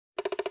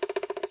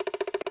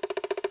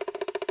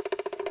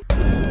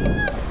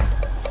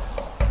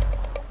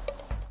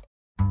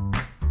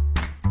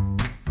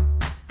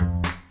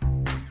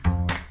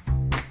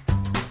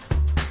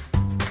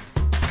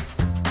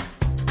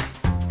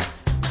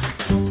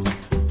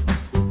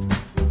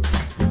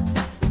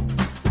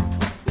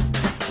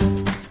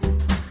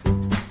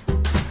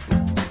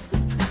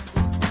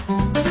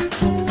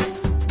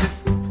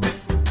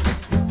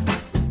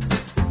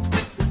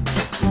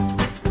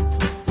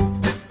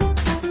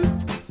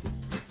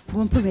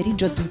Buon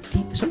pomeriggio a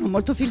tutti, sono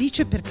molto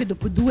felice perché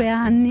dopo 2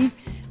 anni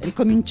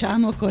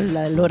ricominciamo con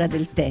l'Ora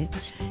del Tè.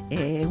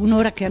 È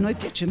un'ora che a noi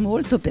piace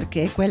molto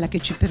perché è quella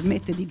che ci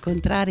permette di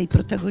incontrare i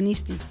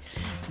protagonisti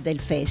del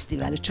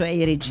festival, cioè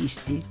i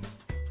registi.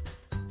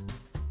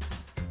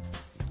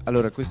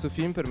 Allora, questo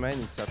film per me è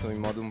iniziato in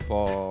modo un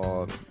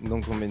po'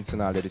 non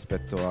convenzionale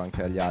rispetto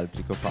anche agli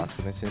altri che ho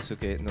fatto, nel senso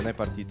che non è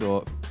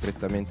partito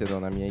prettamente da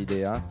una mia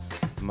idea,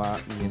 ma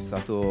mi è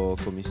stato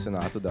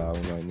commissionato da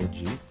un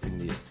ONG,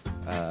 quindi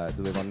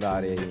dovevo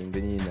andare in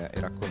Benin e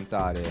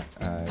raccontare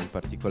in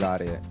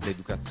particolare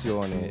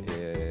l'educazione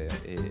e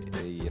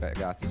i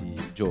ragazzi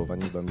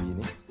giovani, i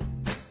bambini.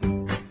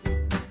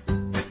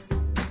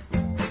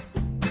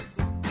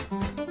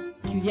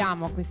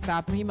 Chiudiamo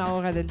questa prima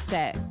ora del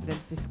tè del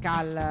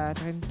FESCAAAL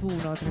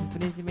 31,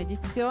 31esima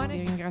edizione.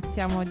 Vi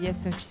ringraziamo di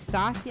esserci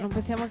stati. Non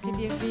possiamo che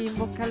dirvi in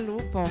bocca al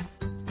lupo.